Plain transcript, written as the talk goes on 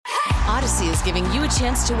Odyssey is giving you a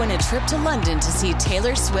chance to win a trip to London to see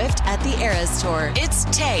Taylor Swift at the Eras Tour. It's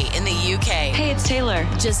Tay in the UK. Hey, it's Taylor.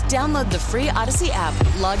 Just download the free Odyssey app,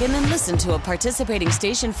 log in and listen to a participating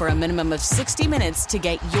station for a minimum of 60 minutes to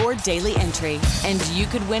get your daily entry. And you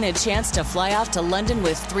could win a chance to fly off to London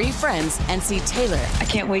with 3 friends and see Taylor. I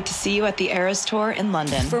can't wait to see you at the Eras Tour in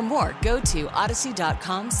London. For more, go to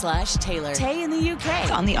odyssey.com/Taylor. Tay in the UK.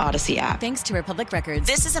 It's on the Odyssey app. Thanks to Republic Records.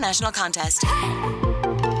 This is a national contest.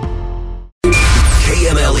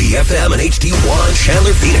 KMLE FM and HD1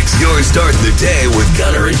 Chandler Phoenix. You're starting the day with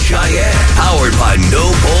Gunner and Cheyenne. Powered by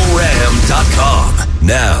NoBullRam.com.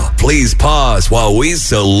 Now, please pause while we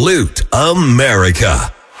salute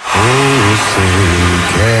America. Oh,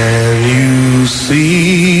 say, can you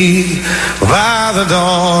see by the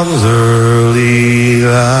dawn's early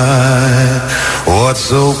light what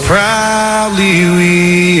so proudly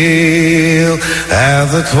we hail at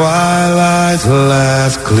the twilight's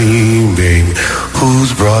last gleaming,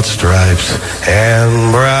 whose broad stripes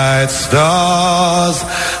and bright stars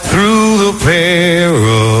through the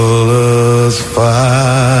perilous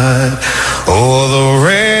fight o'er the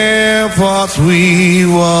ramparts we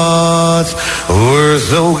once were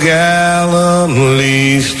so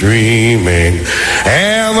gallantly streaming,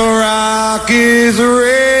 and the rocket's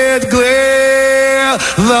red glare,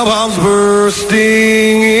 the bombs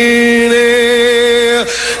bursting in air,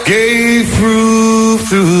 gave proof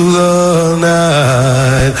through the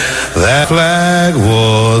night that flag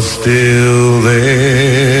was still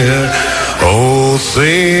there. Oh,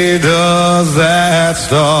 say does that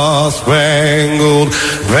star-spangled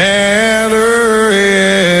banner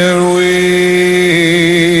yet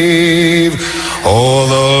wave o'er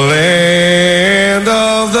the land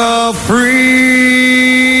of the free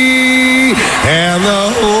and the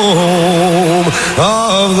home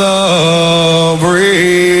of the brave.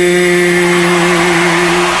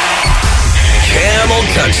 Camel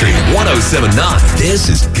Country 107.9. This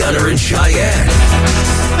is Gunner and Cheyenne.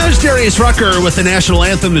 There's Darius Rucker with the national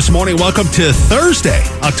anthem this morning. Welcome to Thursday,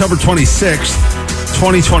 October 26th,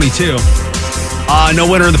 2022. No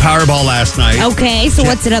winner in the Powerball last night. Okay, so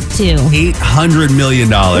what's it up to? $800 million.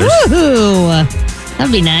 Woohoo!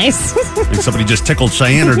 That'd be nice. I think somebody just tickled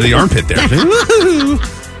Cheyenne under the armpit there. Woohoo!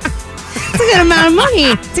 It's a good amount of money.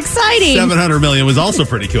 It's exciting. $700 million was also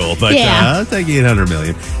pretty cool, but Yeah. I'll take $800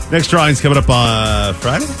 million. Next drawing's coming up on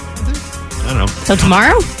Friday? I don't know. So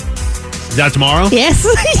tomorrow? Is that tomorrow? Yes.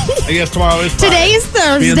 I guess tomorrow is Friday. Today is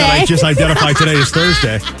Thursday. Being that I just identified today as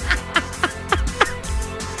Thursday.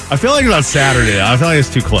 I feel like it's on Saturday. I feel like it's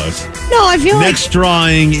too close. No, I feel Next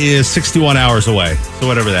drawing is 61 hours away. So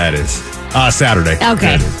whatever that is. Saturday.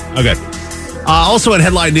 Okay. Okay. Also in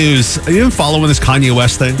headline news, are you even following this Kanye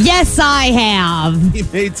West thing? Yes, I have. He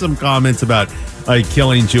made some comments about like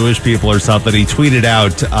killing Jewish people or something. He tweeted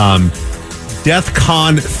out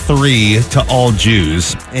DEFCON 3 to all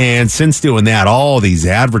Jews. And since doing that, all these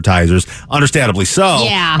advertisers, understandably so,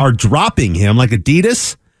 Yeah. are dropping him. Like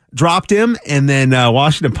Adidas dropped him. And then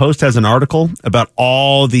Washington Post has an article about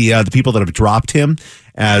all the people that have dropped him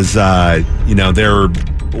as, they're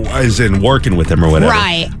as in working with him or whatever.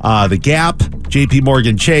 Right. The Gap, JP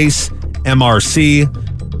Morgan Chase, MRC,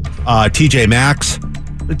 TJ Maxx.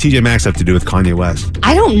 What did TJ Maxx have to do with Kanye West?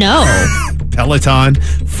 I don't know. Peloton,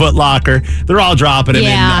 Foot Locker, they're all dropping him.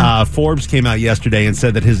 Yeah. And Forbes came out yesterday and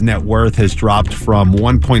said that his net worth has dropped from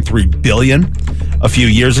 $1.3 billion a few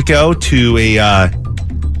years ago to a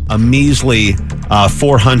measly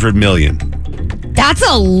 $400 million. That's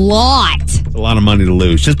a lot. It's a lot of money to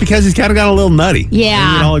lose just because he's kind of got a little nutty. Yeah. I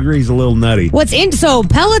mean, we can all agree he's a little nutty. So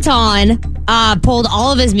Peloton pulled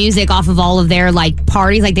all of his music off of all of their like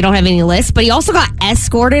parties, like they don't have any lists, but he also got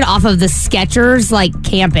escorted off of the Skechers like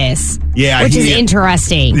campus. Yeah, which is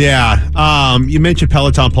interesting. Yeah. You mentioned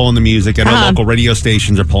Peloton pulling the music. I know local radio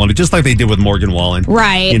stations are pulling it, just like they did with Morgan Wallen.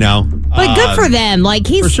 Right. You know? But good for them. Like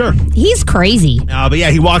for sure. He's crazy. But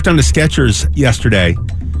yeah, he walked onto Skechers yesterday.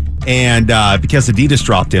 And because Adidas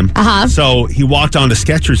dropped him. So he walked onto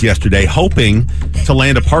Skechers yesterday hoping to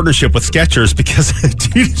land a partnership with Skechers because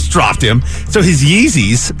Adidas dropped him. So his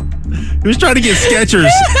Yeezys, he was trying to get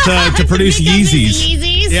Skechers to produce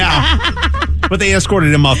Yeezys. Yeah. But they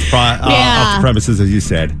escorted him off the premises, as you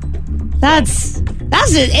said. That's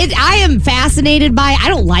it. I am fascinated by it. I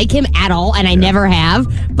don't like him at all, and I never have.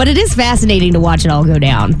 But it is fascinating to watch it all go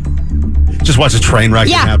down. Just watch a train wreck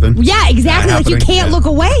happen. Yeah, exactly. Like you can't look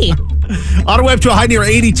away. On our way up to a high near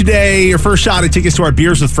 80 today. Your first shot at tickets to our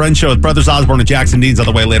Beers with Friends show with Brothers Osborne and Jackson Deans on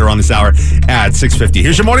the way later on this hour at 6:50.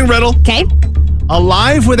 Here's your morning riddle. Okay.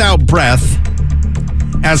 Alive without breath,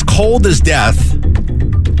 as cold as death,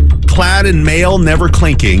 clad in mail never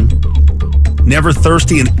clinking, never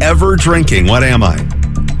thirsty and ever drinking. What am I?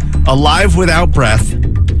 Alive without breath,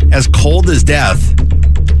 as cold as death,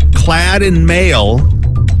 clad in mail,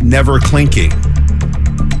 never clinking.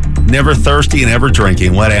 Never thirsty and ever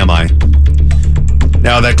drinking. What am I?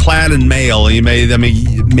 Now, that clad in mail,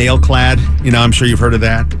 mail clad, I'm sure you've heard of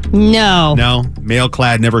that. No. No? Mail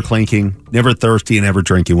clad, never clinking, never thirsty and ever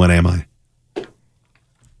drinking. What am I?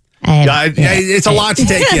 It's a lot to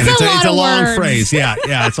take in. It's a long phrase. Yeah,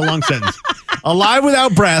 it's a long sentence. Alive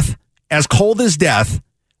without breath, as cold as death,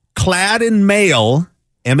 clad in mail,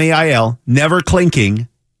 M-A-I-L, never clinking,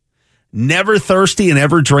 never thirsty and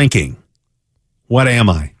ever drinking. What am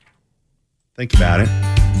I? Think about it.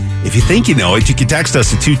 If you think you know it, you can text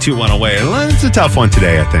us at 22108. It's a tough one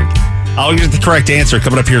today, I think. I'll get the correct answer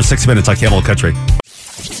coming up here in 6 minutes on Camel Country.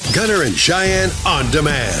 Gunner and Cheyenne on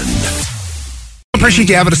demand. Appreciate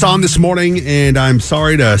you having us on this morning, and I'm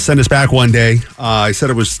sorry to send us back one day. I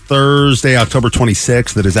said it was Thursday, October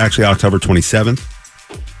 26th. That is actually October 27th.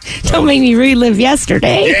 Don't make me relive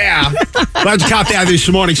yesterday. Yeah. Glad you caught that this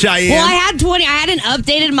morning, Cheyenne. Well, I hadn't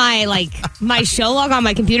updated my show log on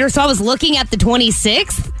my computer, so I was looking at the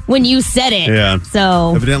 26th when you said it. Yeah.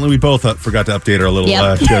 So evidently we both forgot to update our little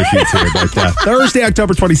show sheets here. But Thursday,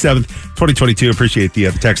 October 27th, 2022. Appreciate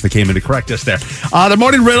the text that came in to correct us there. The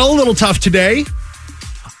morning riddle, a little tough today.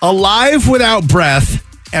 Alive without breath,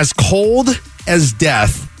 as cold as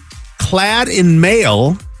death, clad in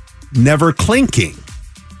mail, never clinking,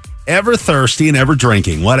 ever thirsty and ever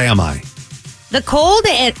drinking. What am I? The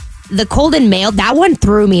cold and mail, that one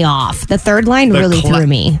threw me off. The third line really threw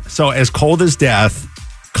me. So as cold as death,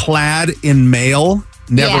 clad in mail,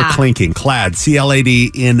 never clinking. Clad,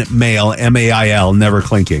 C-L-A-D, in mail, M-A-I-L, never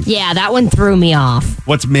clinking. Yeah, that one threw me off.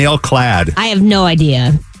 What's mail clad? I have no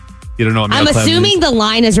idea. You don't know what mail clad I'm assuming the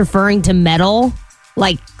line is referring to metal,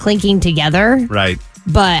 like clinking together. Right.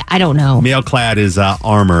 But I don't know. Mail clad is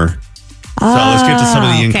armor. So let's get to some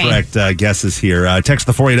of the incorrect guesses here. Text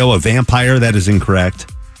the 480, a vampire. That is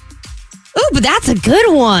incorrect. Ooh, but that's a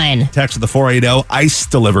good one. Text the 480, ice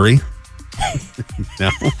delivery. No.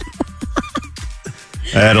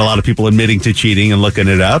 I had a lot of people admitting to cheating and looking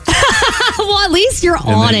it up. Well, at least you're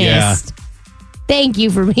honest. Thank you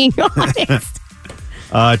for being honest.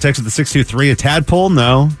 Text the 623, a tadpole.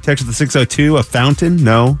 No. Text the 602, a fountain.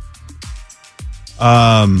 No.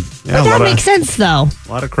 But that makes sense, though. A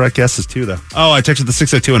lot of correct guesses, too, though. Oh, I texted the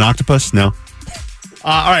 602, an octopus? No.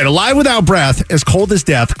 All right, alive without breath, as cold as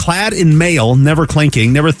death, clad in mail, never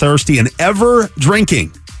clinking, never thirsty, and ever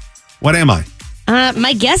drinking. What am I?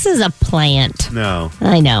 My guess is a plant. No.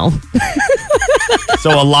 I know.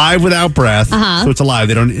 So alive without breath. So it's alive.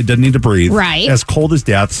 It doesn't need to breathe. Right. As cold as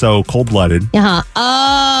death, so cold-blooded.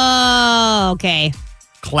 Oh, okay.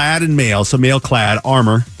 Clad in mail, so mail clad,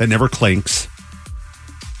 armor that never clinks.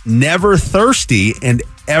 Never thirsty and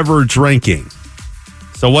ever drinking.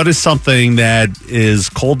 So what is something that is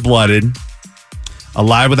cold-blooded,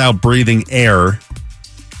 alive without breathing air,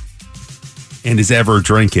 and is ever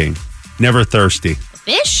drinking? Never thirsty.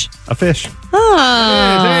 Fish? A fish.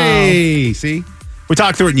 Oh. Hey, see? We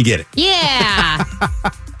talk through it and you get it. Yeah.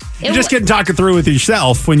 You're just getting talking through with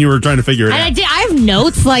yourself when you were trying to figure it out. I have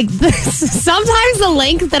notes like this. Sometimes the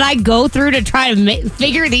length that I go through to try to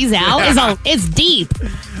figure these out is deep.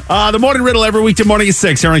 The morning riddle every weekday morning at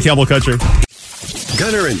 6 here on Camel Country.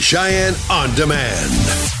 Gunner and Cheyenne on demand.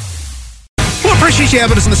 Well, appreciate you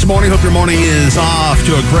having us this morning. Hope your morning is off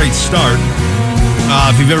to a great start.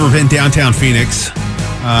 If you've ever been downtown Phoenix,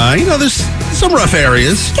 there's some rough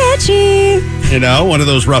areas. Sketchy. One of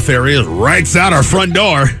those rough areas right out our front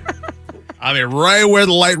door. I mean, right where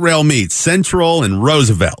the light rail meets, Central and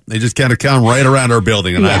Roosevelt. They just kind of come right around our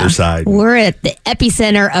building on either side. We're at the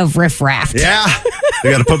epicenter of riffraff. Yeah. They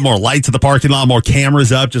got to put more lights in the parking lot, more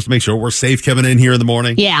cameras up, just to make sure we're safe coming in here in the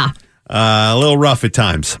morning. Yeah. A little rough at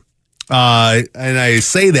times. And I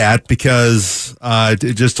say that because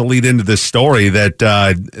just to lead into this story that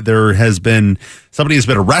somebody has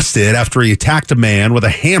been arrested after he attacked a man with a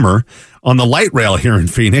hammer on the light rail here in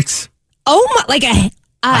Phoenix. Oh my, like a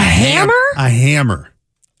hammer? A hammer.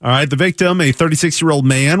 All right. The victim, a 36-year-old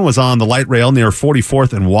man, was on the light rail near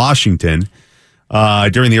 44th and Washington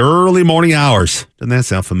during the early morning hours. Doesn't that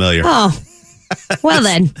sound familiar? Oh. Well,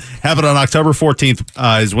 then. Happened on October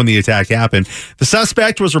 14th is when the attack happened. The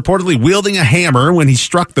suspect was reportedly wielding a hammer when he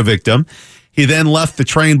struck the victim. He then left the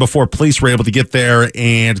train before police were able to get there,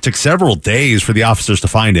 and it took several days for the officers to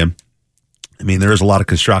find him. I mean, there is a lot of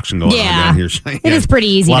construction going on down here. It is pretty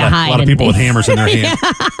easy to hide. A lot of people with hammers in their hands.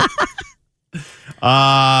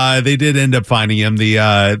 They did end up finding him. They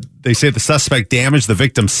say the suspect damaged the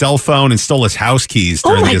victim's cell phone and stole his house keys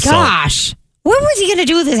during the assault. Oh, my gosh. What was he going to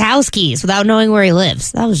do with his house keys without knowing where he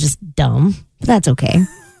lives? That was just dumb. But that's okay.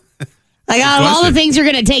 Like, out of all the things you're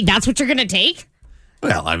going to take, that's what you're going to take?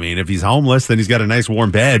 Well, I mean, if he's homeless, then he's got a nice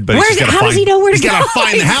warm bed. But how does he know where to go? He's got to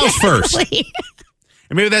find the house first. Exactly.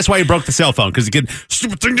 And maybe that's why he broke the cell phone, because he could,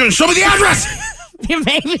 stupid thing, didn't show me the address.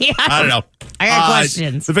 Maybe. I don't know. I got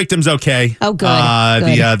questions. The victim's okay. Oh,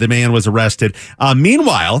 good. The man was arrested.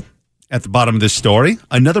 Meanwhile, at the bottom of this story,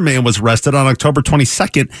 another man was arrested on October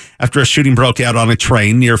 22nd after a shooting broke out on a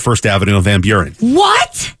train near First Avenue in Van Buren.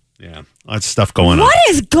 What? Yeah, lots of stuff going on. What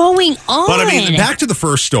is going on? But I mean, back to the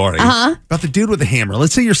first story about the dude with the hammer.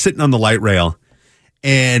 Let's say you're sitting on the light rail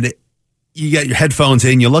and you got your headphones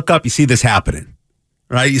in, you look up, you see this happening,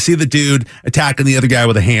 right? You see the dude attacking the other guy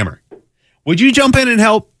with a hammer. Would you jump in and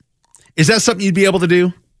help? Is that something you'd be able to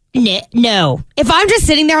do? No. If I'm just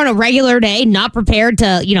sitting there on a regular day, not prepared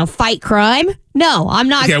to, fight crime, no, I'm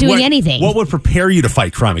not doing anything. What would prepare you to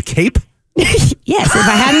fight crime? A cape? Yes, if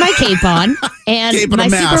I had my cape on and cape and my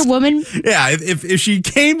Superwoman. Yeah, if she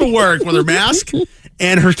came to work with her mask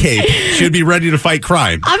and her cape, she would be ready to fight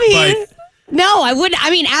crime. I mean, no, I wouldn't. I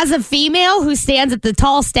mean, as a female who stands at the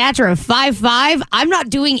tall stature of 5'5", I'm not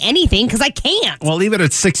doing anything because I can't. Well, even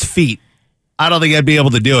at 6 feet, I don't think I'd be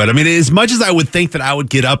able to do it. I mean, as much as I would think that I would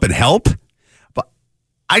get up and help, but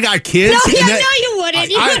I got kids. No, you wouldn't.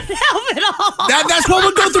 You wouldn't help at all. That's what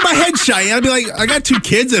would go through my head, Cheyenne. I'd be like, I got 2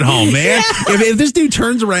 kids at home, man. Yeah. If this dude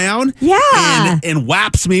turns around and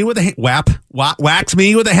whaps me with whacks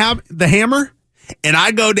me with the hammer, and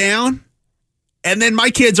I go down, and then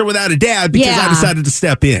my kids are without a dad because I decided to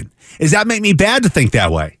step in. Does that make me bad to think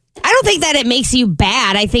that way? I don't think that it makes you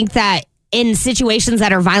bad. I think that in situations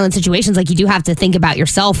that are violent situations, like, you do have to think about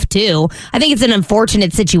yourself too. I think it's an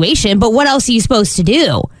unfortunate situation, but what else are you supposed to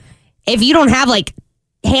do? If you don't have like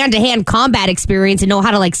hand-to-hand combat experience and know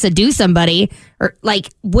how to like seduce somebody, or like,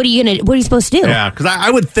 what are you supposed to do? Yeah, because I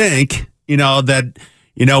would think, that,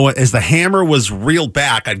 as the hammer was reeled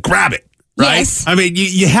back, I'd grab it. Right? Yes. I mean,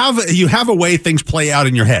 you have a way things play out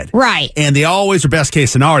in your head. Right. And they always are best case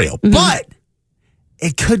scenario. Mm-hmm. But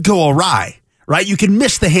it could go awry. Right? You can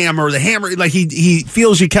miss the hammer, like he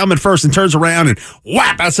feels you coming first and turns around and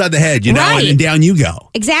whap outside the head, right. and down you go.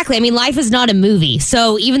 Exactly. I mean, life is not a movie.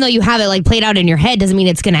 So even though you have it like played out in your head doesn't mean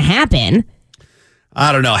it's going to happen.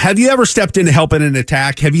 I don't know. Have you ever stepped in to help in an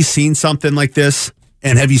attack? Have you seen something like this?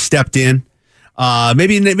 And have you stepped in?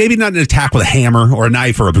 Maybe not an attack with a hammer or a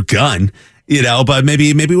knife or a gun, but maybe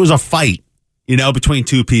it was a fight, between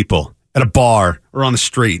 2 people at a bar or on the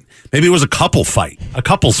street. Maybe it was a couple's fight. Like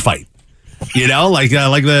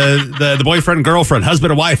the boyfriend and girlfriend,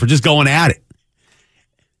 husband and wife are just going at it.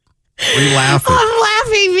 What are you laughing? I'm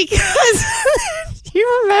laughing because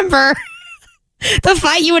you remember the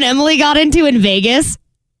fight you and Emily got into in Vegas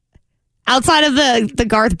outside of the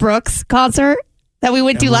Garth Brooks concert that we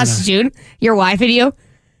went to last June? Your wife and you.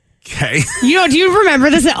 Okay. Do you remember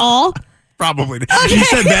this at all? Probably. Okay. You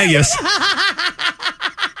said Vegas.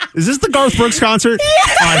 Is this the Garth Brooks concert?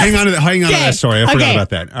 Yeah. All right, hang on to that story. I forgot about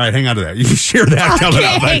that. All right, hang on to that. You can share that coming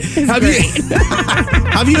up.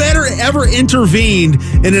 Have you ever intervened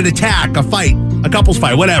in an attack, a fight, a couple's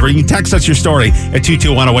fight, whatever? You can text us your story at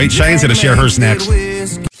 22108. Cheyenne's going to share hers next.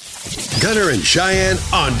 Gunner and Cheyenne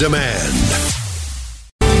on demand.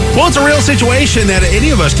 Well, it's a real situation that any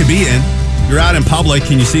of us could be in. You're out in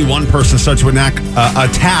public and you see one person start to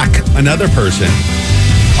attack another person.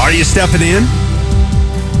 Are you stepping in?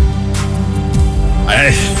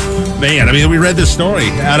 We read this story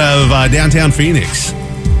out of downtown Phoenix.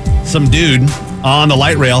 Some dude on the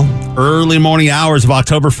light rail, early morning hours of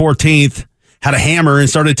October 14th, had a hammer and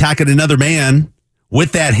started attacking another man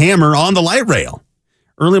with that hammer on the light rail.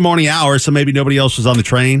 Early morning hours, so maybe nobody else was on the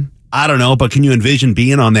train. I don't know, but can you envision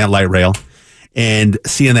being on that light rail and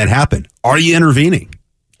seeing that happen? Are you intervening?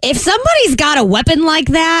 If somebody's got a weapon like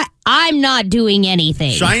that, I'm not doing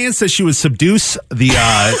anything. Cheyenne says she would subduce the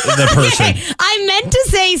person. Okay. I meant to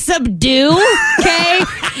say subdue, okay?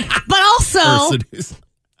 But also,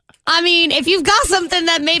 I mean, if you've got something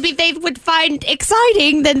that maybe they would find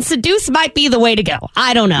exciting, then seduce might be the way to go.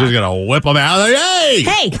 I don't know. You're going to whip them out. Like,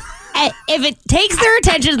 hey! If it takes their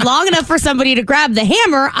attention long enough for somebody to grab the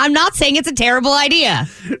hammer, I'm not saying it's a terrible idea.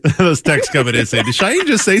 Those texts coming in saying, did Cheyenne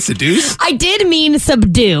just say seduce? I did mean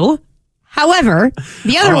subdue. However,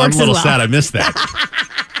 the other works as well. I'm a little sad I missed that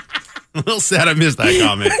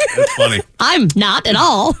comment. That's funny. I'm not at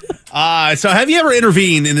all. So have you ever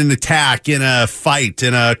intervened in an attack, in a fight,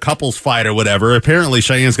 in a couple's fight or whatever? Apparently,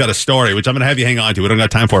 Cheyenne's got a story, which I'm going to have you hang on to. We don't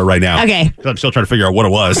got time for it right now. Okay. Because I'm still trying to figure out what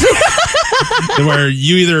it was. Where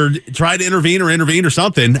you either tried to intervene or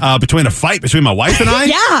something between a fight between my wife and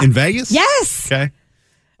I in Vegas? Yes. Okay.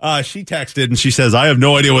 She texted and she says, I have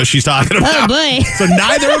no idea what she's talking about. Oh, boy. So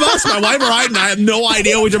neither of us, my wife or I have no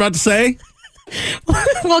idea what you're about to say.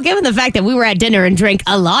 Well, given the fact that we were at dinner and drank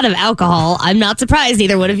a lot of alcohol, I'm not surprised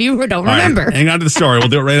either one of you don't remember. Right, hang on to the story. We'll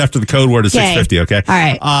do it right after the code word at 6:50, okay? All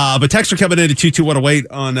right. But texts are coming in at 22108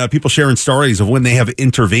 on people sharing stories of when they have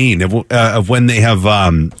intervened, of when they have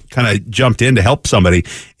kind of jumped in to help somebody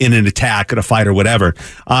in an attack, in a fight, or whatever.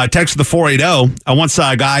 Text to the 480. I once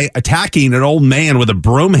saw a guy attacking an old man with a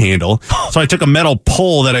broom handle, so I took a metal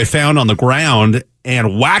pole that I found on the ground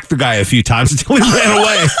and whacked the guy a few times until he ran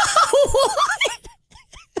away.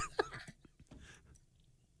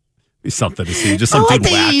 Be something to see. Just some dude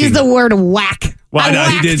whacking. You used the word whack. Well, no,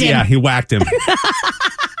 he did. Him. Yeah, he whacked him.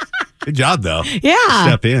 Good job, though. Yeah.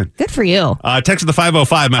 Step in. Good for you. Text to the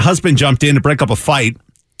 505. My husband jumped in to break up a fight.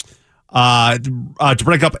 To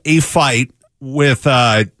break up a fight with.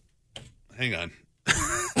 Hang on.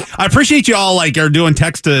 I appreciate you all are doing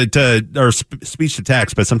text to or speech to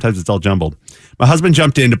text, but sometimes it's all jumbled. My husband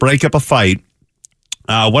jumped in to break up a fight.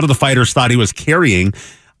 One of the fighters thought he was carrying,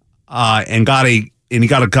 and he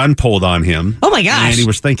got a gun pulled on him. Oh, my gosh. And he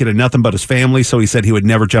was thinking of nothing but his family, so he said he would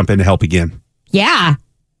never jump in to help again. Yeah.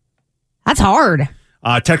 That's hard.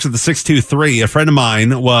 Text of the 623. A friend of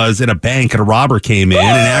mine was in a bank and a robber came in and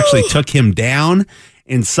actually took him down,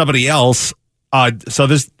 and somebody else.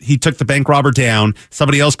 He took the bank robber down.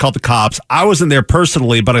 Somebody else called the cops. I wasn't there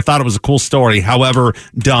personally, but I thought it was a cool story. However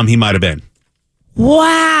dumb he might have been.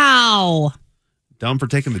 Wow. Dumb for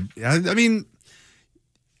taking I mean,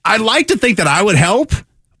 I like to think that I would help,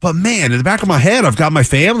 but man, in the back of my head, I've got my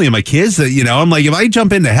family and my kids that, I'm like, if I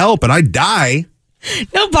jump in to help and I die.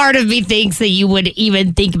 No part of me thinks that you would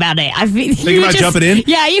even think about it. Think about jumping in?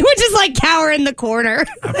 Yeah, you would just cower in the corner.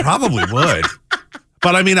 I probably would.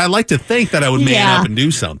 But I mean, I like to think that I would man up and do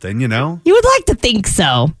something, You would like to think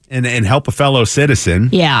so. And help a fellow citizen.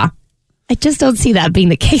 Yeah. I just don't see that being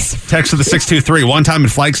the case. Text to the 623. One time in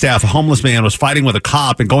Flagstaff, a homeless man was fighting with a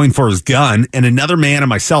cop and going for his gun, and another man and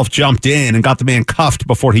myself jumped in and got the man cuffed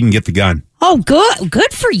before he can get the gun. Oh, good.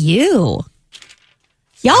 Good for you.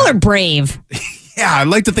 Y'all are brave. Yeah, I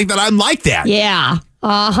like to think that I'm like that. Yeah.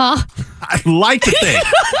 Uh-huh. I like to think.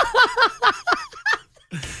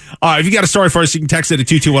 All right, if you got a story for us, you can text it at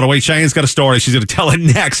 22108. Cheyenne's got a story. She's going to tell it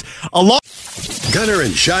next. Gunner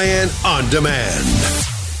and Cheyenne on demand.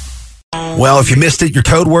 Well, if you missed it, your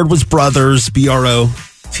code word was brothers, BROTHERS,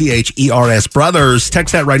 brothers.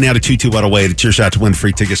 Text that right now to 22108. It's your shot to win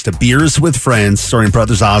free tickets to Beers with Friends, starring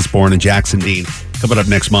Brothers Osborne and Jackson Dean. Coming up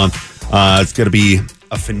next month. It's going to be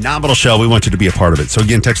a phenomenal show. We want you to be a part of it. So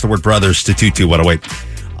again, text the word brothers to 22108.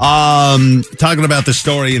 Talking about the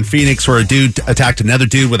story in Phoenix where a dude attacked another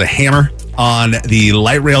dude with a hammer on the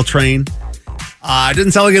light rail train. It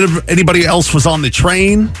didn't sound like anybody else was on the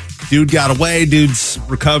train. Dude got away, dude's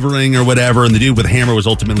recovering or whatever, and the dude with a hammer was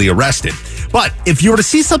ultimately arrested. But if you were to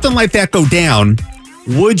see something like that go down,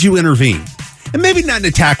 would you intervene? And maybe not an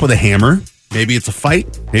attack with a hammer. Maybe it's a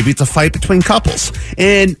fight. Maybe it's a fight between couples.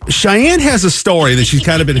 And Cheyenne has a story that she's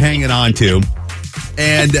kind of been hanging on to.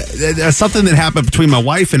 And something that happened between my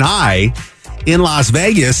wife and I in Las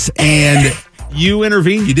Vegas. And you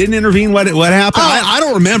intervened. You didn't intervene. What happened? I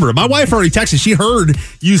don't remember. My wife already texted. She heard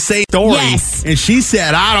you say story. Yes. And she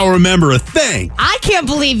said, I don't remember a thing. I can't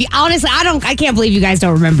believe you. Honestly, I can't believe you guys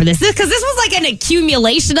don't remember this. Because this was like an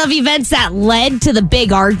accumulation of events that led to the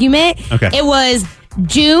big argument. Okay. It was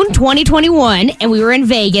June 2021, and we were in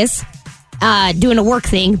Vegas doing a work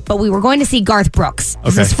thing, but we were going to see Garth Brooks.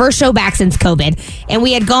 This is his first show back since COVID. And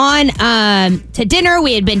we had gone to dinner.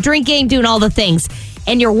 We had been drinking, doing all the things.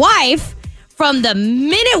 And your wife, from the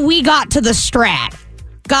minute we got to the Strat,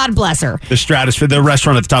 God bless her. The Stratosphere, the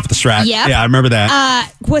restaurant at the top of the Strat. Yep. Yeah, I remember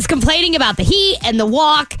that. Was complaining about the heat and the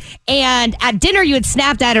walk. And at dinner, you had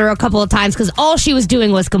snapped at her a couple of times because all she was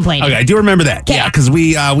doing was complaining. Okay, I do remember that. Okay. Yeah, because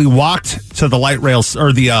we walked to the light rail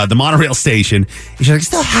or the monorail station. And she's like, it's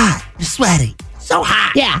so hot. You're sweating. So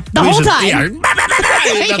hot. Yeah, the whole time. Yeah,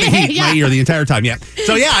 nothing heat in my ear the entire time. Yeah.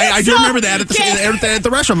 So yeah, I do remember that at the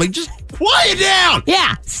restaurant. I'm like, just quiet down.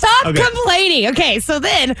 Yeah, stop complaining. Okay, so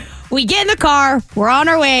then we get in the car. We're on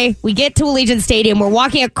our way. We get to Allegiant Stadium. We're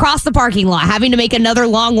walking across the parking lot, having to make another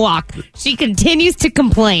long walk. She continues to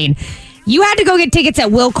complain. You had to go get tickets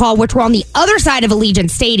at Will Call, which were on the other side of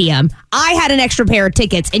Allegiant Stadium. I had an extra pair of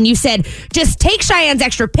tickets, and you said, just take Cheyenne's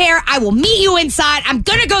extra pair. I will meet you inside. I'm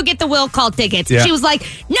going to go get the Will Call tickets. Yeah. She was like,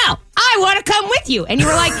 no, I want to come with you. And you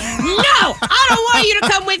were like, no, I don't want you to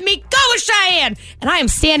come with me. Go with Cheyenne. And I am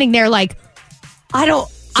standing there like, I don't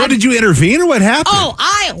So did you intervene or what happened? Oh,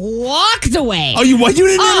 I walked away. Oh, you didn't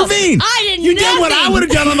intervene. I didn't. You did what I would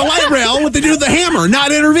have done on the light rail with the dude with the hammer,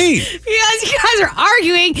 not intervene. Because you guys are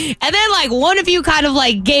arguing, and then like one of you kind of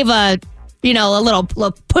like gave a little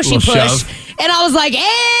pushy push, shove. and I was like,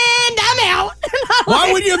 and I'm out.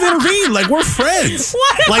 Why would you have intervened? Like, we're friends.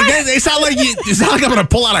 Like it's not like I'm going to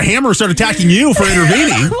pull out a hammer and start attacking you for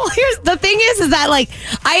intervening. Well, here's the thing is that like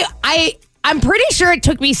I'm pretty sure it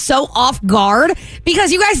took me so off guard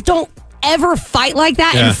because you guys don't ever fight like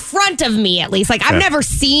that in front of me, at least. Like, I've never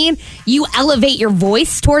seen you elevate your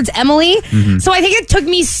voice towards Emily. Mm-hmm. So I think it took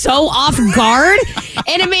me so off guard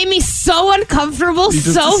and it made me so uncomfortable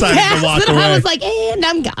so fast that I was like, and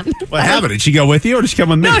I'm gone. What happened? Did she go with you or did she come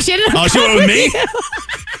with me? No, she didn't. Oh, she went with me?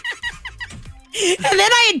 And then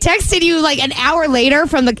I had texted you like an hour later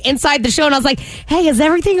from the inside the show, and I was like, "Hey, is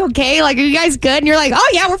everything okay? Like, are you guys good?" And you're like, "Oh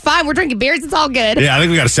yeah, we're fine. We're drinking beers. It's all good." Yeah, I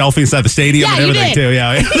think we got a selfie inside the stadium and everything too.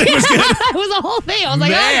 Yeah, it was good. It was a whole thing. I was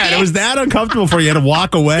like, "Man, okay. It was that uncomfortable for you. You had to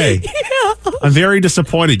walk away." Yeah. I'm very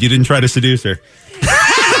disappointed you didn't try to seduce her.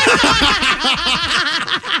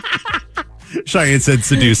 Cheyenne said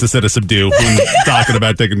seduce instead of subdue when talking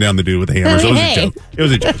about taking down the dude with the hammer. So it was a joke. It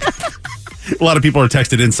was a joke. A lot of people are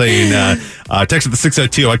texted in saying, text at the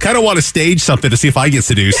 602, I kind of want to stage something to see if I get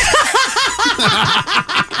seduced.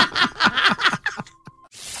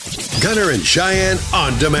 Gunner and Cheyenne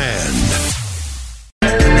on demand.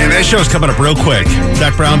 And that show's coming up real quick.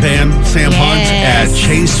 Zach Brown Band, Sam Hunt at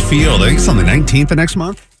Chase Field. I think it's on the 19th of next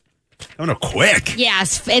month. Coming up quick.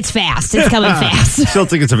 Yes, it's fast. It's coming fast. Still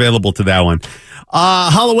think it's available to that one.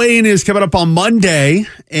 Halloween is coming up on Monday,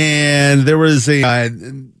 and there was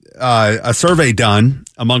a survey done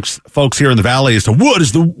amongst folks here in the Valley as to what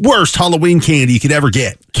is the worst Halloween candy you could ever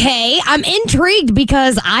get. Okay, I'm intrigued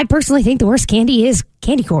because I personally think the worst candy is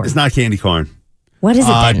candy corn. It's not candy corn. What is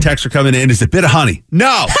it then? Texts are coming in. Is it bit of honey?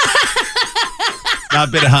 No.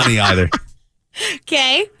 Not bit of honey either.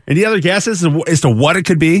 Okay. Any other guesses as to what it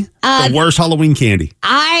could be? The worst Halloween candy.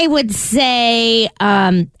 I would say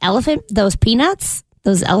those peanuts.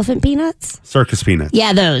 Those elephant peanuts. Circus peanuts.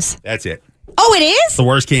 Yeah, those. That's it. Oh, it is? It's the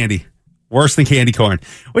worst candy. Worse than candy corn.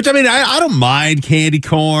 Which, I mean, I don't mind candy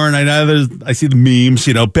corn. I know I see the memes,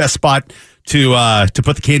 best spot to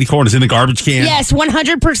put the candy corn is in the garbage can. Yes,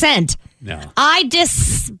 100%. No. I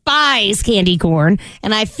despise candy corn,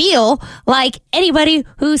 and I feel like anybody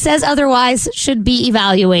who says otherwise should be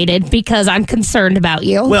evaluated because I'm concerned about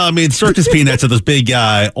you. Well, I mean, circus peanuts are those big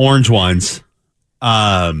orange ones.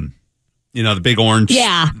 The big orange,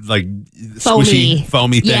 like squishy,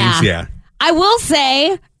 foamy things. Yeah. I will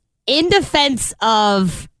say, in defense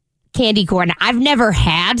of candy corn, I've never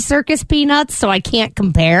had circus peanuts, so I can't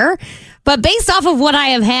compare. But based off of what I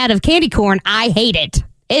have had of candy corn, I hate it.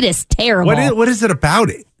 It is terrible. What is it about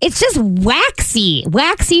it? It's just waxy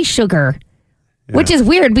sugar, which is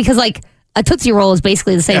weird because like a Tootsie Roll is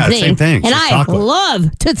basically the same thing. Same thing. And I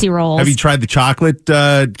love Tootsie Rolls. Have you tried the chocolate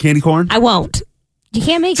candy corn? I won't. You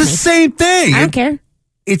can't make it. It's the same thing. I don't care.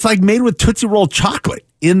 It's like made with Tootsie Roll chocolate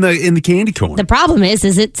in the candy corn. The problem is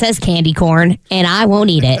it says candy corn, and I won't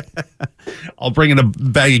eat it. I'll bring in a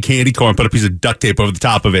bag of candy corn, put a piece of duct tape over the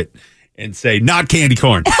top of it, and say, not candy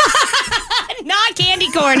corn. Not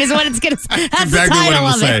candy corn is what it's going to say. That's exactly the title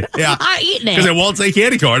what of it. it. Yeah. I'm eating it. Because it won't say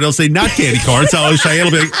candy corn. It'll say not candy corn. So Cheyenne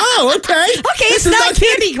will be like, oh, okay. Okay, it's not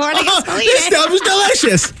candy corn. I guess this stuff is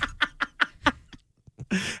delicious.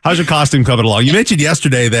 How's your costume coming along? You mentioned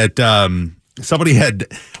yesterday that somebody had,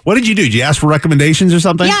 what did you do? Did you ask for recommendations or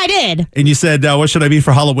something? Yeah, I did. And you said, what should I be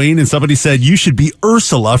for Halloween? And somebody said, you should be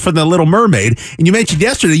Ursula from The Little Mermaid. And you mentioned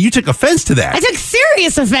yesterday you took offense to that. I took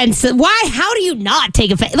serious offense. Why? How do you not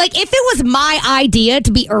take offense? Like, if it was my idea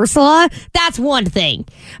to be Ursula, that's one thing.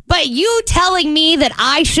 But you telling me that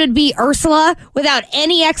I should be Ursula without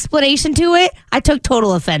any explanation to it, I took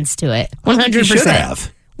total offense to it. 100%. You should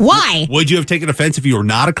have. Why? Would you have taken offense if you were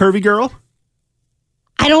not a curvy girl?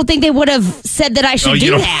 I don't think they would have said that I should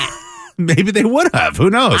do that. Maybe they would have.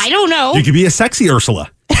 Who knows? I don't know. You could be a sexy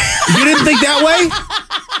Ursula. You didn't think that way?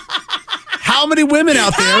 How many women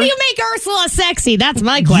out there? How do you make Ursula sexy? That's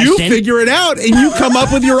my question. You figure it out and you come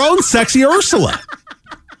up with your own sexy Ursula.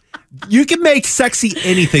 You can make sexy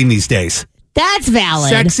anything these days. That's valid.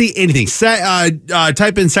 Sexy anything.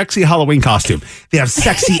 Type in sexy Halloween costume. They have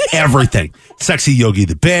sexy everything. Sexy Yogi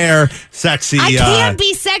the Bear. Sexy. I can't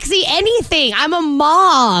be sexy anything. I'm a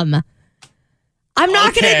mom. I'm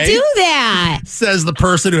not going to do that. Says the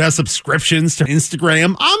person who has subscriptions to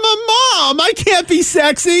Instagram. I'm a mom. I can't be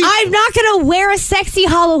sexy. I'm not going to wear a sexy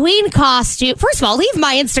Halloween costume. First of all, leave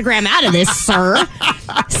my Instagram out of this, sir.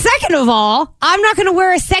 Second of all, I'm not going to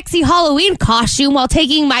wear a sexy Halloween costume while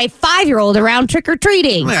taking my 5-year-old around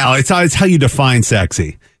trick-or-treating. Well, it's how you define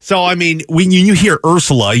sexy. So, I mean, when you hear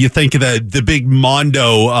Ursula, you think of the big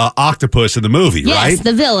Mondo octopus in the movie, right? Yes,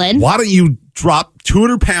 the villain. Why don't you drop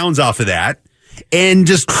 200 pounds off of that and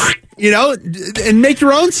just, and make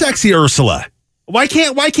your own sexy Ursula? Why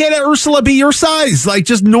can't Ursula be your size? Like,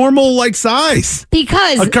 just normal, size?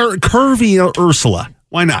 Because a curvy Ursula.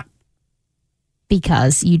 Why not?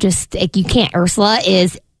 Because you can't. Ursula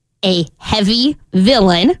is a heavy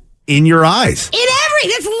villain. In your eyes.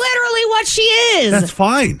 That's literally what she is. That's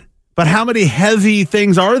fine. But how many heavy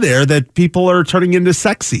things are there that people are turning into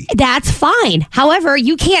sexy? That's fine. However,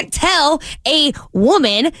 you can't tell a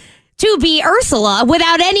woman to be Ursula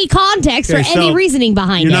without any context or any reasoning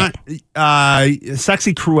behind it. Not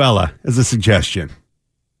sexy Cruella is a suggestion.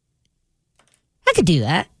 I could do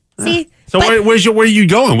that. See? So where are you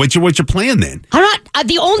going? What's your plan then? I'm not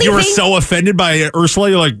the only. You were so offended by Ursula.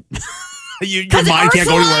 You're like, your mind can't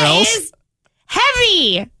go anywhere else. Is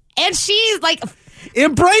heavy, and she's like,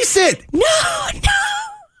 embrace it. No.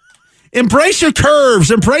 Embrace your curves.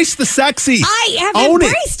 Embrace the sexy. I have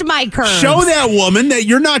embraced my curves. Show that woman that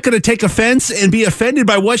you're not going to take offense and be offended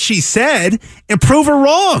by what she said and prove her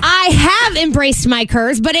wrong. I have embraced my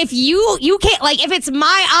curves, but if you can't, if it's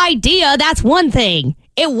my idea, that's one thing.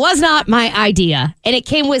 It was not my idea, and it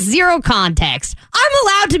came with zero context. I'm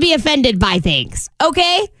allowed to be offended by things,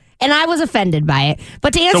 okay? And I was offended by it.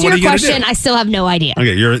 But to answer your question, I still have no idea.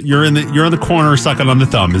 Okay, you're in the corner sucking on the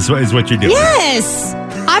thumb is what you're doing. Yes.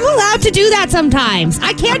 I'm allowed to do that sometimes.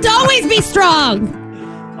 I can't always be strong.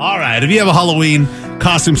 All right. If you have a Halloween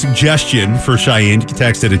costume suggestion for Cheyenne, you can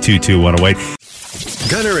text it at 22108.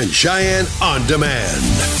 Gunner and Cheyenne on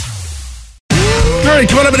demand. All right,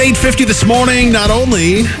 coming up at 8:50 this morning, not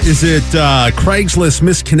only is it Craigslist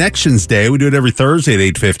Misconnections Day, we do it every Thursday at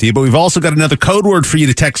 8:50, but we've also got another code word for you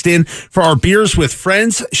to text in for our Beers with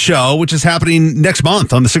Friends show, which is happening next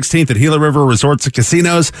month on the 16th at Gila River Resorts and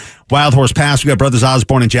Casinos, Wild Horse Pass. We got Brothers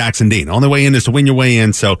Osborne and Jackson Dean. Only way in is to win your way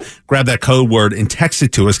in, so grab that code word and text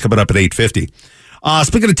it to us coming up at 8:50.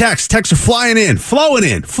 Speaking of texts are flying in, flowing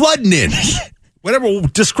in, flooding in. Whatever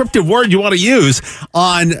descriptive word you want to use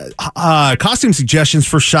on costume suggestions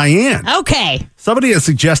for Cheyenne. Okay. Somebody has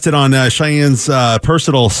suggested on Cheyenne's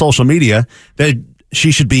personal social media that she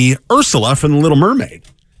should be Ursula from The Little Mermaid.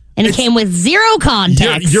 And it came with zero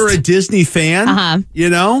context. You're a Disney fan, But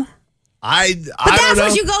that's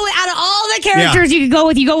what you go with. Out of all the characters you could go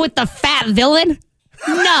with, you go with the fat villain?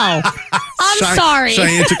 No. I'm sorry.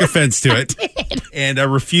 Cheyenne took offense to it and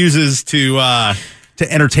refuses to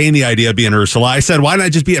entertain the idea of being Ursula. I said, why not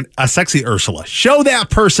just be a sexy Ursula? Show that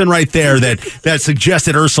person right there that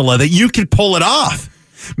suggested Ursula that you could pull it off.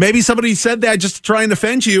 Maybe somebody said that just to try and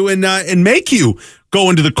offend you and make you go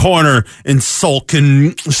into the corner and sulk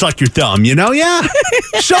and suck your thumb, Yeah.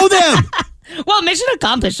 Show them. Well, mission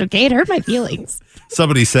accomplished, okay? It hurt my feelings.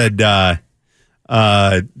 Somebody said there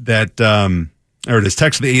it is,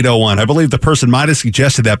 text the 801. I believe the person might have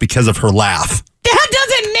suggested that because of her laugh. That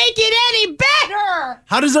doesn't make it any better.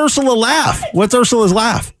 How does Ursula laugh? What's Ursula's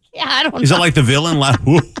laugh? Yeah, I don't know. Is it like the villain laugh?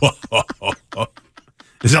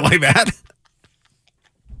 Is it like that?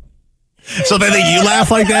 So they think you laugh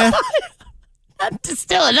like that?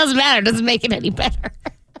 Still, it doesn't matter. It doesn't make it any better.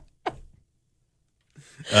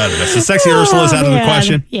 I don't know. So sexy Ursula's out of the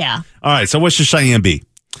question? Yeah. All right, so what should Cheyenne be?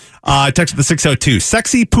 Text the 602.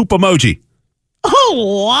 Sexy poop emoji.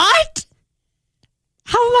 Oh, what?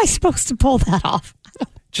 How am I supposed to pull that off?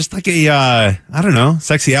 Just like a, I don't know,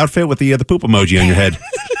 sexy outfit with the poop emoji on your head.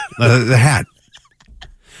 The hat.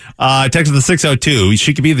 Text the 602.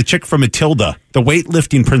 She could be the chick from Matilda, the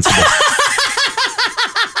weightlifting principal.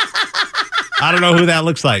 I don't know who that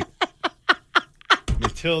looks like.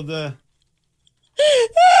 Matilda.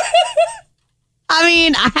 I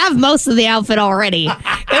mean, I have most of the outfit already.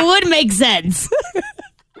 It would make sense.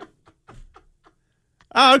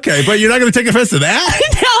 Oh, okay, but you're not going to take offense to that?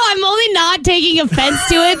 No, I'm only not taking offense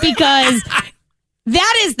to it because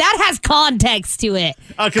that has context to it.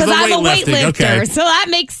 Because I'm a weightlifter, okay. So that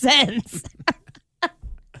makes sense.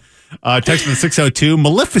 Text the 602.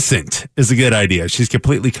 Maleficent is a good idea. She's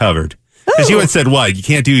completely covered. Because you had said what? You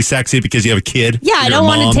can't do sexy because you have a kid? Yeah, I don't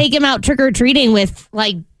want to take him out trick-or-treating with,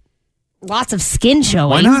 lots of skin showing.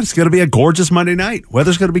 Why not? It's going to be a gorgeous Monday night.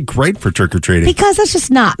 Weather's going to be great for trick-or-treating. Because that's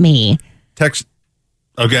just not me. Text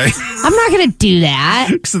Okay. I'm not going to do that.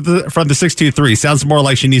 From the 623, sounds more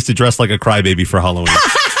like she needs to dress like a crybaby for Halloween.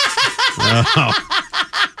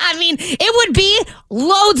 I mean, it would be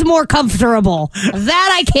loads more comfortable.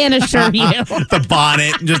 That I can assure you. The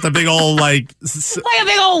bonnet, just a big old like a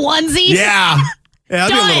big old onesie. Yeah. Yeah,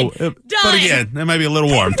 Done. Be a little, but again, it might be a little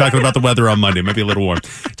warm. Talking about the weather on Monday, it might be a little warm.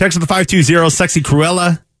 Text to the 520, sexy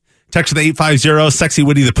Cruella. Text to the 850, sexy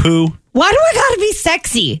Winnie the Pooh. Why do I gotta be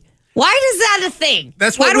sexy? Why is that a thing?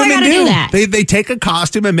 That's what Why women do that? They take a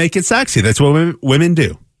costume and make it sexy. That's what women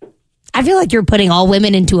do. I feel like you're putting all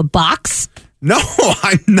women into a box. No,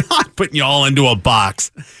 I'm not putting you all into a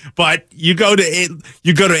box. But you go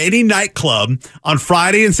to any nightclub on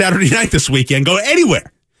Friday and Saturday night this weekend. Go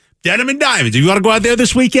anywhere. Denim and Diamonds. If you want to go out there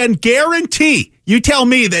this weekend, guarantee you tell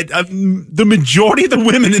me that the majority of the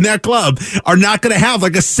women in that club are not going to have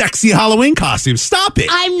like a sexy Halloween costume. Stop it.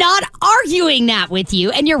 I'm not arguing that with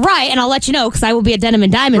you, and you're right. And I'll let you know because I will be at Denim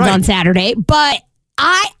and Diamonds on Saturday. But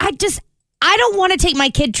I don't want to take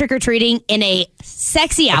my kid trick or treating in a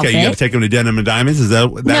sexy outfit. Okay, you got to take them to Denim and Diamonds.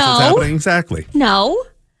 That's what's happening exactly? No,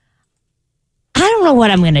 I don't know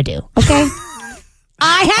what I'm going to do. Okay.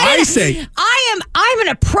 I'm going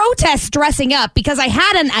to protest dressing up because I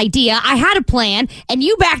had an idea, I had a plan, and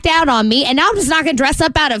you backed out on me, and now I'm just not going to dress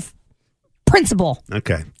up out of principle.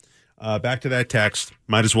 Okay. Back to that text.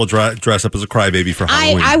 Might as well dress up as a crybaby for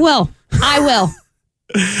Halloween. I will.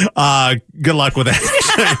 Good luck with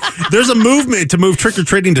that. There's a movement to move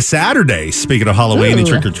trick-or-treating to Saturday. Speaking of Halloween and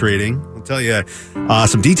trick-or-treating, I'll tell you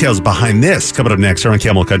some details behind this coming up next here on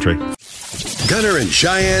Camel Country. Gunner and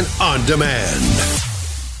Cheyenne on demand.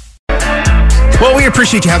 Well, we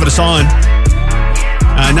appreciate you having us on.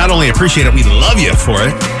 Not only appreciate it, we love you for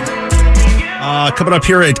it. Coming up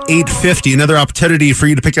here at 8:50, another opportunity for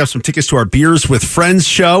you to pick up some tickets to our Beers with Friends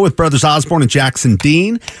show with Brothers Osborne and Jackson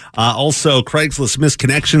Dean. Also, Craigslist Missed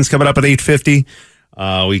Connections coming up at 8:50.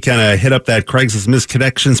 We kind of hit up that Craigslist Missed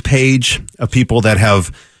Connections page of people that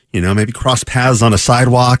have, maybe crossed paths on a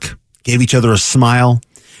sidewalk, gave each other a smile,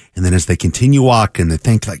 and then as they continue walking, they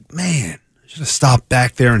think like, man, should have stopped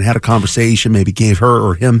back there and had a conversation, maybe gave her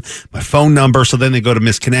or him my phone number. So then they go to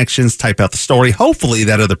Misconnections, type out the story. Hopefully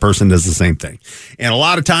that other person does the same thing. And a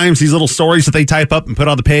lot of times these little stories that they type up and put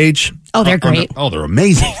on the page. Oh, they're great. They're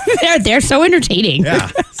amazing. they're so entertaining.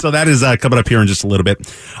 Yeah. So that is coming up here in just a little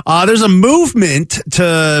bit. There's a movement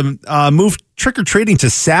to move trick-or-treating to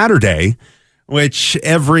Saturday, which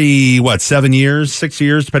every, 6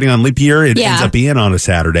 years, depending on leap year, it ends up being on a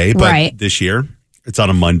Saturday. But this year, it's on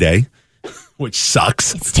a Monday, which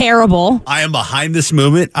sucks. It's terrible. I am behind this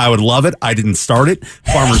movement. I would love it. I didn't start it.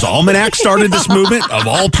 Farmer's Almanac started this movement, of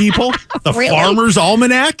all people. The really? Farmer's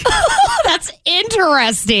Almanac? That's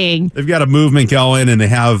interesting. They've got a movement going, and they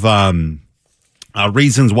have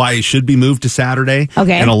reasons why it should be moved to Saturday.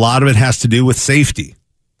 Okay. And a lot of it has to do with safety.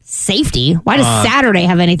 Safety? Why does Saturday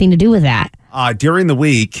have anything to do with that? During the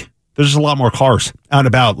week, there's just a lot more cars out and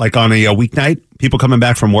about. Like on a weeknight, people coming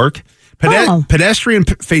back from work. Pedestrian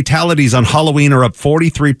fatalities on Halloween are up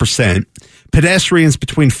 43%. Pedestrians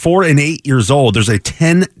between 4 and 8 years old, there's a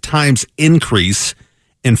 10 times increase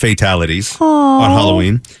in fatalities on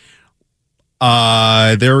Halloween.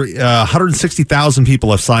 160,000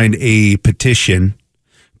 people have signed a petition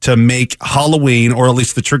to make Halloween, or at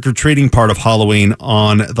least the trick-or-treating part of Halloween,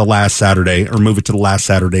 on the last Saturday, or move it to the last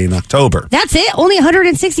Saturday in October. That's it? Only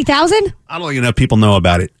 160,000? I don't even know if people know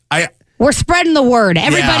about it. We're spreading the word.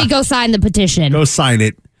 Everybody go sign the petition. Go sign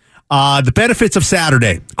it. The benefits of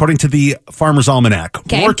Saturday, according to the Farmer's Almanac.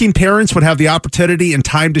 Okay. Working parents would have the opportunity and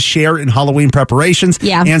time to share in Halloween preparations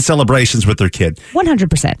and celebrations with their kid.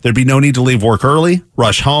 100%. There'd be no need to leave work early,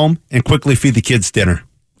 rush home, and quickly feed the kids dinner.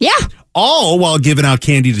 Yeah. All while giving out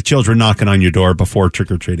candy to children knocking on your door before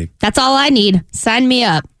trick-or-treating. That's all I need. Sign me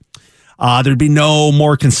up. There'd be no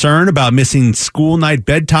more concern about missing school night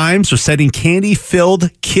bedtimes or sending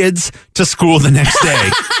candy-filled kids to school the next day.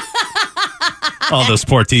 All those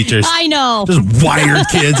poor teachers. I know. Just wired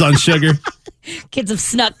kids on sugar. Kids have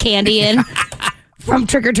snuck candy in from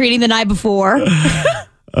trick-or-treating the night before.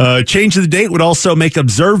 Change of the date would also make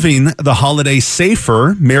observing the holiday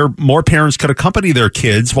safer. More parents could accompany their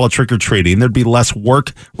kids while trick-or-treating. There'd be less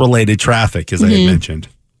work-related traffic, as I had mentioned.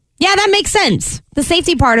 Yeah, that makes sense. The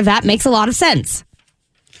safety part of that makes a lot of sense.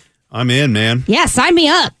 I'm in, man. Yeah, sign me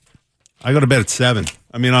up. I go to bed at 7.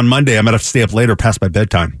 I mean, on Monday, I might have to stay up later past my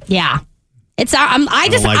bedtime. Yeah.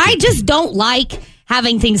 I just don't like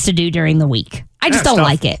having things to do during the week. I just don't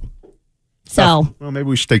like it. So. Well, maybe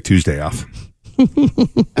we should take Tuesday off.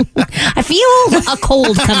 I feel a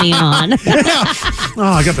cold coming on. Yeah. Oh,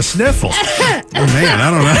 I got the sniffles. Oh, man,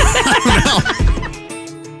 I don't know.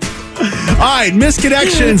 right,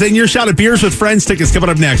 Misconnections and your shot at Beers with Friends tickets coming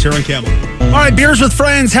up next here on Camel. All right, Beers with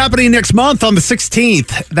Friends happening next month on the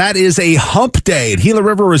 16th. That is a hump day at Gila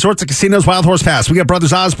River Resorts and Casinos Wild Horse Pass. We got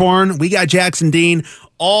Brothers Osborne. We got Jackson Dean.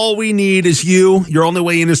 All we need is you. Your only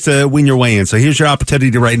way in is to win your way in. So here's your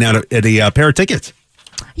opportunity right now to get a pair of tickets.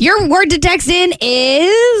 Your word to text in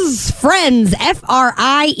is friends.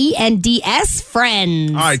 FRIENDS,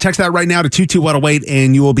 friends. All right, text that right now to 22108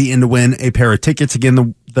 and you will be in to win a pair of tickets.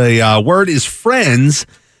 Again, the word is friends.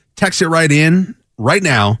 Text it right in right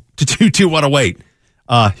now to 22108.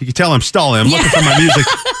 You can tell I'm stalling. I'm looking for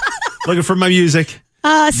my music.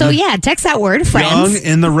 Text that word, friends. Young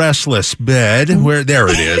in the restless bed. There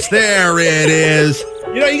it is. There it is.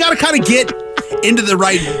 You got to kind of get into the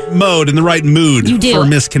right mode and the right mood for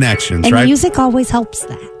Misconnections, and right? Music always helps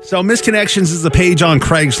that. So Misconnections is the page on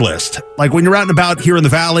Craigslist. Like when you're out and about here in the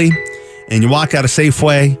valley and you walk out of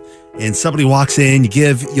Safeway and somebody walks in,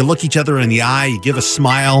 you look each other in the eye, you give a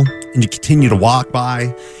smile, and you continue to walk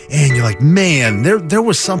by, and you're like, man, there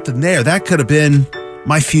was something there. That could have been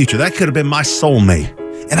my future. That could have been my soulmate.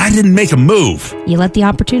 And I didn't make a move. You let the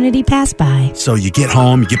opportunity pass by. So you get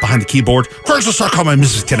home, you get behind the keyboard, Craigslist.com and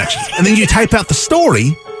Misconnections. And then you type out the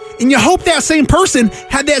story, and you hope that same person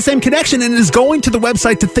had that same connection and is going to the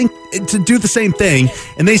website to do the same thing.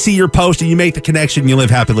 And they see your post and you make the connection and you live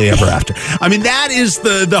happily ever after. I mean, that is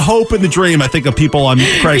the hope and the dream, I think, of people on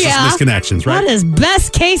Craigslist Misconnections, right? That is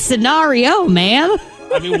best case scenario, man.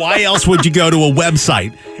 I mean, why else would you go to a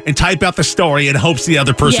website and type out the story and hopes the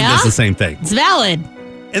other person does the same thing? It's valid.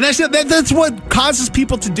 And that's what causes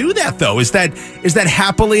people to do that, though, is that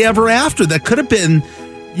happily ever after. That could have been,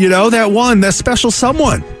 that special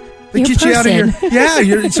someone that gets you out of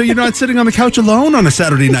your... so you're not sitting on the couch alone on a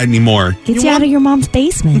Saturday night anymore. Gets you out of your mom's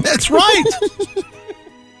basement. That's right.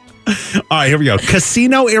 All right, here we go.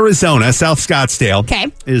 Casino, Arizona, South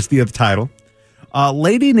Scottsdale is the other title. A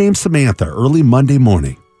lady named Samantha, early Monday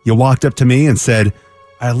morning, you walked up to me and said,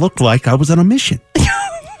 I looked like I was on a mission.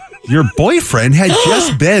 Your boyfriend had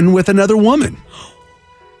just been with another woman.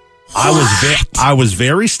 I was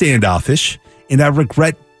very standoffish, and I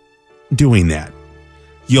regret doing that.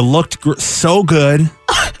 You looked so good,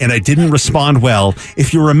 and I didn't respond well.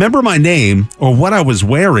 If you remember my name or what I was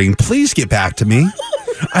wearing, please get back to me.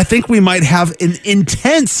 I think we might have an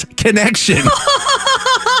intense connection.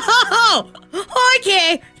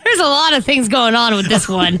 Okay. There's a lot of things going on with this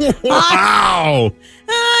one. Wow.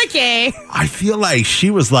 Okay. I feel like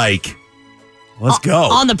she was like, let's go.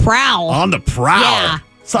 On the prowl. Yeah.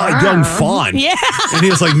 It's like young fawn. Yeah. And he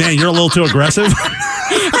was like, man, you're a little too aggressive. Are you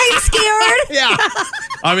scared? Yeah.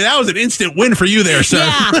 I mean, that was an instant win for you there, sir.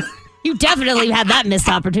 Yeah. You definitely had that missed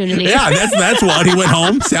opportunity. Yeah, that's what. He went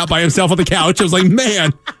home, sat by himself on the couch. I was like,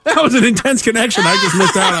 man, that was an intense connection I just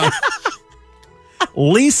missed out on.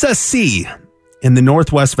 Lisa C. in the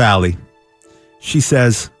Northwest Valley. She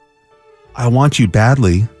says, I want you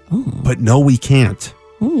badly, but no, we can't.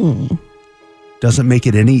 Doesn't make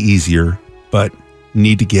it any easier, but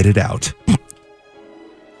need to get it out.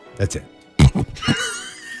 That's it.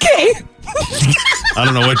 Okay. I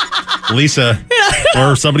don't know what Lisa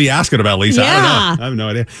or somebody asking about Lisa. I don't know. I have no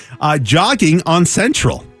idea. Jogging on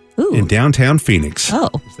Central in downtown Phoenix. Oh.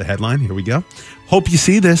 That's the headline. Here we go. Hope you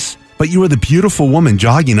see this, but you are the beautiful woman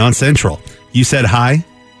jogging on Central. You said hi.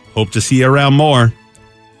 Hope to see you around more.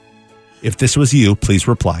 If this was you, please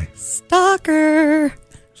reply. Stalker.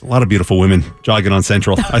 There's a lot of beautiful women jogging on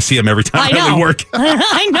Central. I see them every time I work.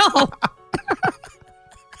 I know.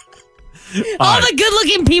 All the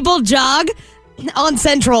good-looking people jog on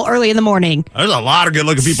Central early in the morning. There's a lot of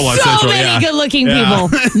good-looking people on Central. So many good-looking people.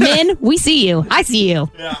 Men, we see you. I see you.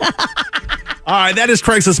 Yeah. All right, that is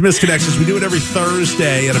Craigslist Misconnections. We do it every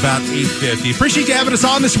Thursday at about 8:50. Appreciate you having us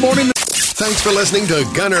on this morning. Thanks for listening to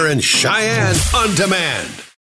Gunner and Cheyenne on Demand.